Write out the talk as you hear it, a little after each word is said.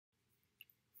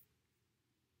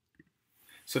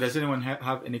So does anyone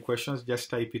have any questions? Just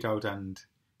type it out and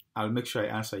I'll make sure I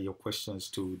answer your questions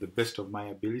to the best of my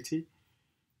ability.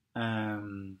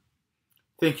 Thank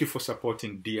you for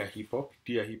supporting Dear Hip Hop.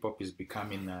 Dear Hip Hop is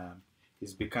becoming a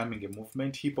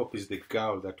movement. Hip Hop is the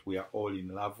girl that we are all in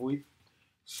love with.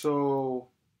 So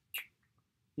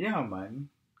yeah, man,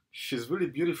 she's really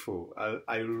beautiful.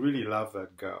 I really love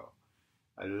that girl.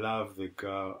 I love the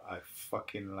girl. I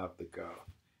fucking love the girl.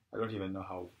 I don't even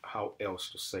know how else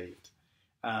to say it.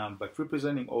 But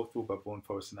representing all through Baboon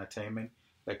Forest Entertainment,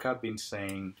 like I've been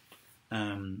saying,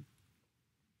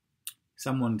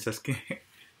 someone's asking,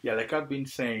 yeah, like I've been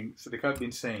saying,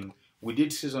 we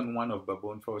did season 1 of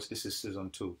Baboon Forest. This is season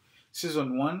 2.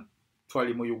 Season 1,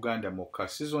 twali mu Uganda moka.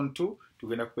 Season 2,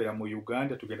 tugenda kubeera mu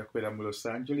Uganda, tugenda kubeera mu Los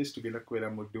Angeles, tugenda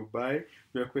kubeera mu Dubai,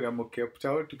 tugenda kubeera mu Cape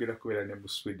Town, tugenda kubeera ne mu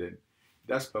Sweden.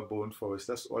 That's Baboon Forest.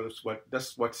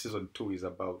 That's what season 2 is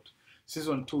about.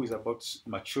 Season 2 is about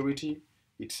maturity.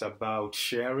 It's about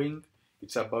sharing.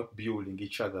 It's about building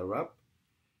each other up.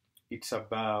 It's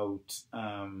about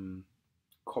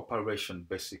cooperation,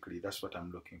 basically. That's what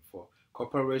I'm looking for.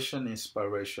 Cooperation,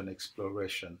 inspiration,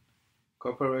 exploration.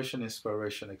 Cooperation,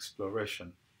 inspiration,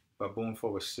 exploration. Baboon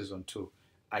Forest season 2.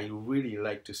 I really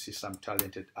like to see some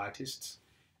talented artists.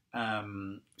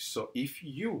 So if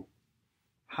you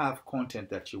have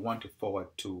content that you want to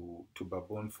forward to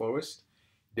Baboon Forest,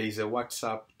 there's a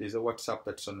WhatsApp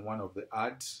that's on one of the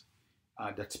ads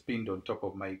that's pinned on top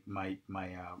of my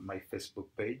Facebook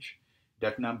page.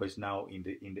 That number is now in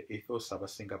the ethos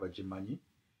abasinga bagimanyi,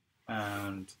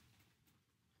 and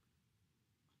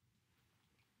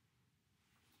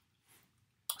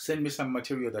send me some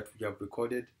material that we have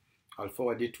recorded. I'll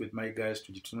forward it with my guys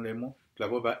to Gitunulemo.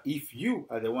 If you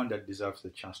are the one that deserves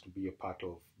the chance to be a part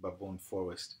of Baboon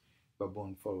Forest,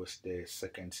 the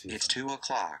second season. It's 2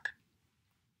 o'clock.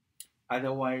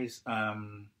 Otherwise,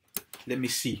 let me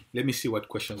see what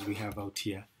questions we have out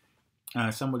here.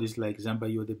 Somebody's like, Zamba,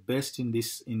 you're the best in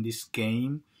this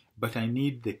game, but I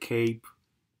need the cape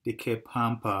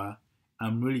hamper.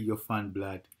 I'm really your fan,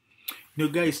 blood. No,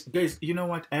 guys, you know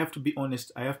what? I have to be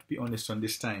honest on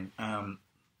this time.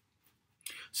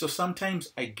 So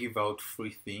sometimes I give out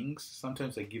free things.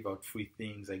 I give out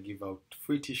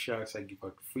free t-shirts. I give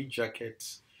out free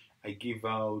jackets. I give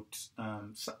out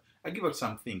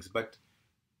some things. But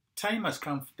time has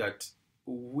come that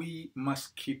we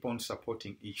must keep on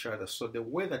supporting each other. So the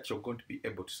way that you're going to be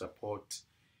able to support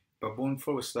Baboon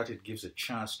Forest, that it gives a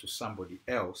chance to somebody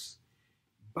else,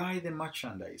 buy the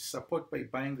merchandise. Support by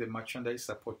buying the merchandise.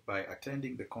 Support by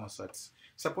attending the concerts.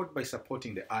 Support by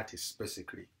supporting the artists,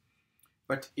 basically.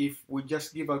 But if we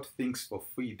just give out things for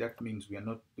free, that means we are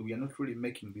not really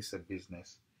making this a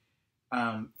business.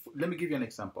 Let me give you an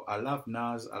example. I love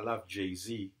Nas, I love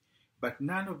Jay-Z, but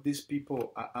none of these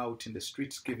people are out in the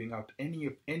streets giving out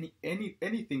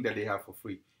anything that they have for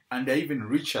free, and they're even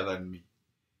richer than me.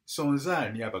 So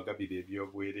nzani abagabire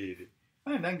ebyobwerere.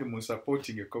 Nange mu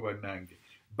supporting ekoba nange.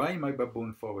 Buy my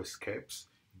Baboon Forest caps.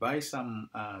 Buy some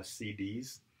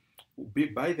CDs.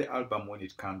 Buy the album when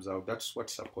it comes out. That's what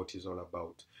support is all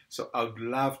about. So I would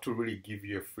love to really give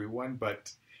you a free one,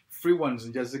 but free ones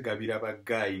njazigabira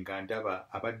abagayi nga ndaba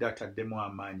abadde ataddemu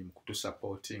amaanyi mu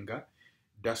kutusupportinga.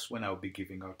 That's when I'll be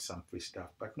giving out some free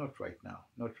stuff, but not right now.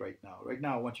 Not right now. Right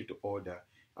now, I want you to order.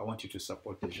 I want you to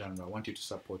support the genre. I want you to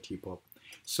support hip hop.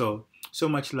 So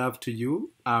much love to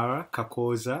you, Ara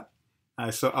Kakoza.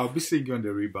 So I'll be seeing you on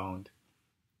the rebound.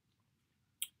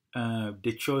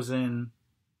 The Chosen.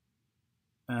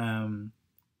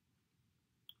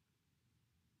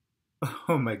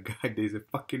 Oh my God, there's a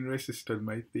fucking racist on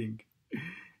my thing.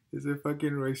 There's a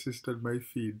fucking racist on my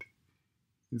feed.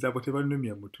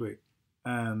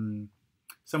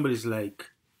 Somebody's like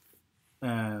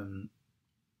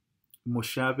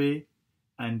Moshabe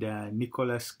and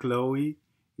Nicholas Chloe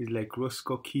is like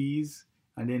Roscoe Keys,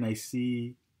 and then I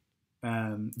see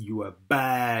you are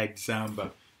bad,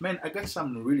 Zamba. Man, I got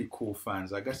some really cool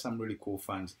fans.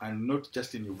 And not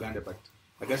just in Uganda, but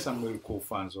I got some really cool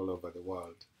fans all over the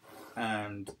world.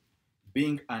 And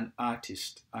being an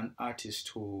artist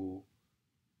who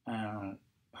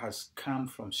has come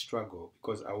from struggle,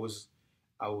 because I was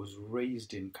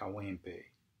raised in Kawempe.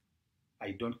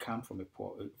 I don't come from a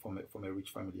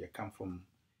rich family. I come from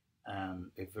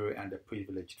a very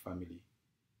underprivileged family,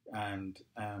 and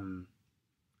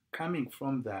coming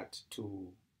from that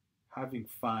to having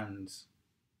fans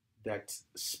that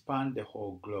span the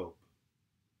whole globe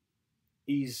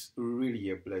is really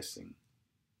a blessing.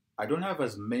 I don't have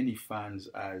as many fans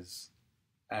as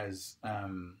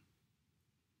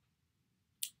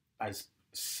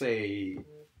say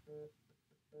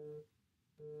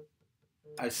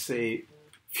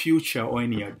Future or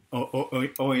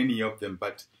or any of them,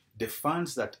 but the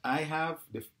fans that I have,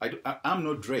 I'm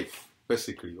not Drake,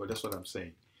 basically, or that's what I'm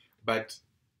saying. But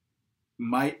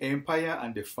my empire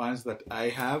and the fans that I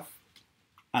have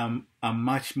are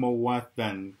much more worth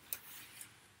to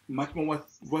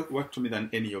me than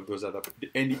any of those other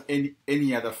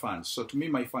any other fans. So to me,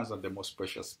 my fans are the most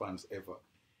precious fans ever.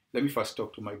 Let me first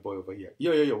talk to my boy over here.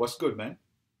 Yo, what's good, man?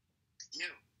 Yo,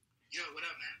 what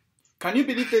up, man? Can you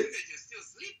believe that? You're still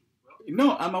asleep, bro?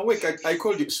 No, I'm awake. I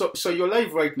called you. So you're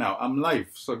live right now. I'm live.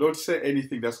 So don't say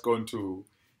anything that's going to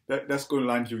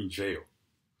land you in jail.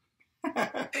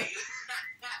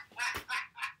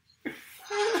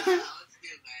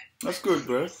 That's good,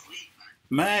 bro.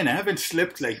 Man, I haven't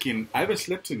slept in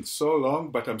so long,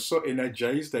 but I'm so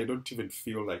energized I don't even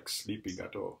feel like sleeping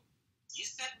at all. You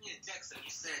sent me a text and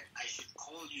you said I should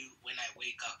call you when I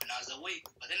wake up, and I was awake,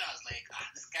 but then I was like,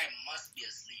 this guy must be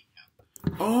asleep now.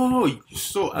 Oh,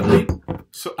 so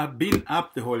I've been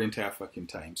up the whole entire fucking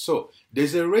time. So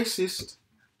there's a racist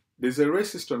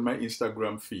on my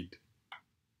Instagram feed.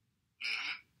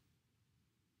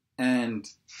 And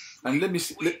let me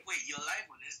see. Wait, you're live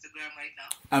on Instagram right now?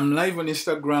 I'm live on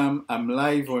Instagram. I'm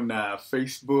live on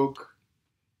Facebook,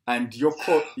 and your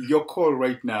call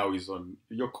right now is on.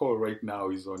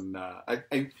 I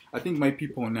think my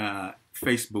people on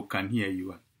Facebook can hear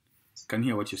you. Can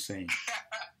hear what you're saying.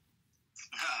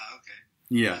 Okay.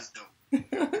 Yeah. That's dope. Yo,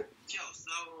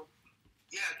 so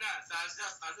yeah, so I was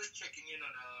just checking in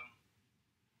on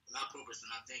our progress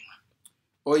on our thing, man.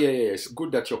 Oh yeah. It's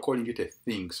good that you're calling it a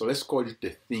thing. So let's call it a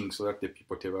thing so that the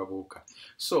people tevavuka.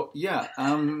 So yeah,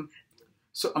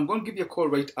 so I'm going to give you a call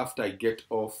right after I get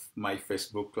off my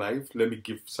Facebook Live. Let me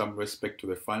give some respect to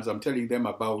the fans. I'm telling them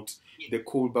about the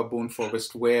cool Baboon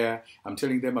forest where I'm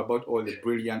telling them about all the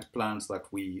brilliant plans that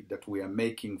we are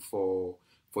making for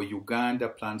Uganda,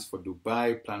 plans for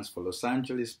Dubai, plans for Los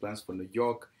Angeles, plans for New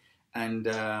York. And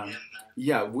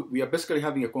we are basically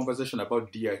having a conversation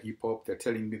about Dear Hip Hop. They're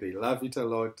telling me they love it a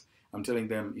lot. I'm telling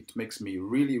them it makes me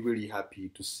really, really happy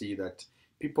to see that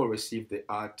people receive the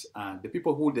art, and the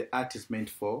people who the art is meant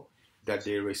for, that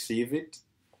they receive it.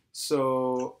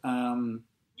 So we're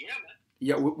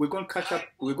going to catch up.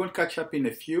 We're going to catch up in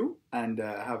a few and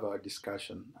have our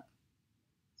discussion.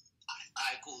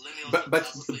 Cool.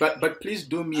 But please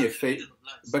do me a favor.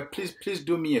 But please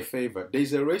do me a favor.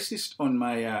 There's a racist on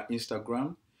my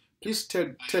Instagram. Please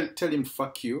tell him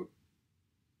fuck you.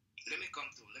 Let me come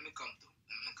through.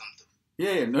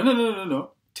 Yeah.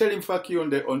 No. Tell him fuck you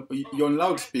on your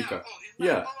loudspeaker.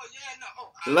 Yeah.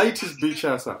 Light his bitch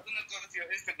ass up. I'm gonna go to your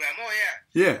Instagram. Oh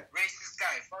yeah. Yeah. Racist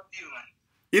guy. Fuck you, man.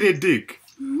 Eat a dick.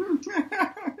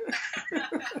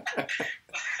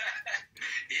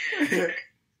 Yeah.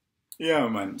 Yeah,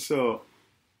 man. So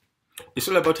it's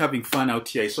all about having fun out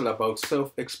here. It's all about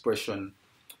self-expression.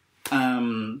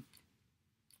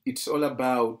 It's all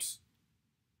about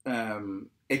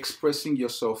expressing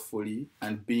yourself fully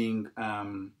and being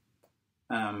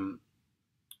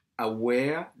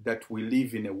aware that we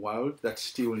live in a world that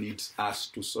still needs us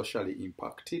to socially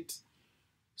impact it.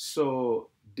 So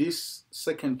this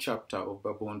second chapter of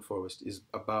Baboon Forest is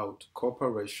about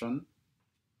cooperation.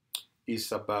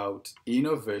 Is about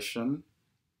innovation,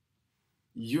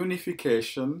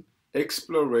 unification,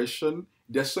 exploration.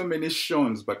 There's so many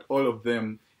shons, but all of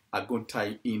them are going to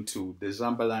tie into the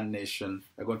Zambaland nation,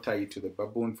 are going to tie into the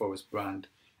Baboon Forest brand.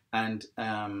 And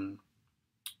I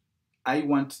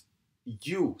want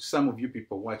you, some of you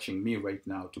people watching me right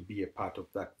now, to be a part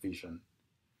of that vision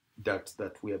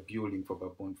that we are building for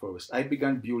Baboon Forest. I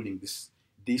began building this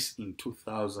in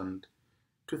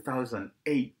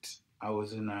 2008. I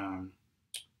was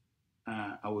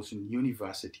in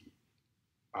university.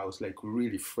 I was like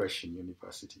really fresh in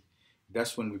university.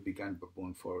 That's when we began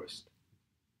Baboon Forest.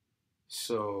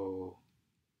 So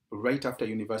right after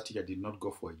university, I did not go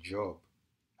for a job.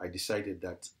 I decided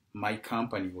that my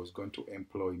company was going to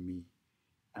employ me.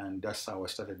 And that's how I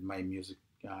started my music,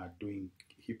 doing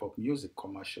hip-hop music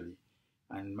commercially.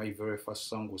 And my very first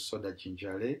song was Soda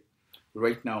Jinjale.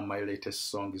 Right now, my latest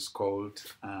song is called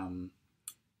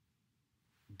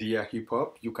Dear Hip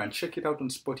Hop. You can check it out on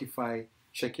Spotify,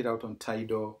 check it out on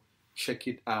Tidal, check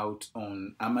it out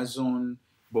on Amazon.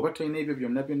 Bobato inebyo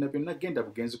byonna genda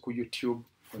bugenzi ku YouTube.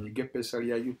 When you get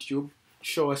personally at YouTube,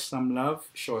 show us some love,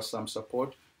 show us some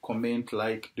support, comment,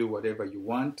 like, do whatever you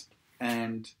want.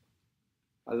 And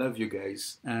I love you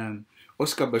guys.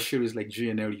 Oscar Bashir is like,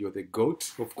 GNL, you're the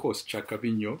GOAT. Of course,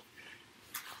 Chakavinyo,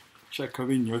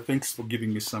 thanks for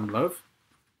giving me some love.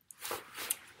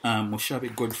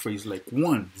 Moshabe Godfrey is like,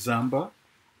 1, Zamba.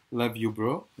 Love you,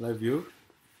 bro. Love you.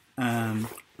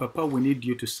 Papa, we need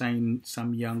you to sign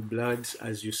some young bloods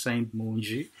as you signed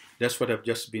Munji. That's what I've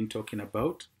just been talking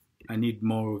about. I need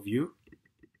more of you.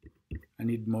 I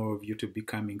need more of you to be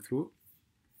coming through.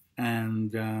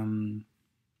 And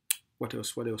what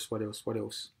else?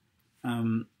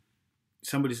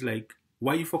 Somebody's like,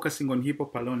 why are you focusing on hip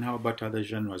hop alone? How about other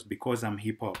genres? Because I'm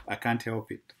hip hop. I can't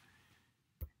help it.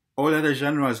 All other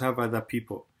genres have other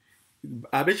people.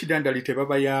 Abechidandalite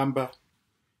baba yamba.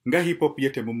 Nga hip hop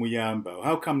yete mumuyamba.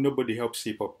 How come nobody helps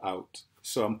hip hop out?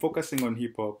 So I'm focusing on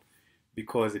hip hop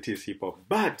because it is hip hop.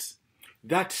 But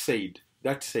that said,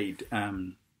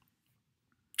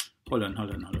 hold on.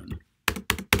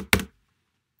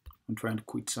 I'm trying to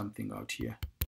quit something out here.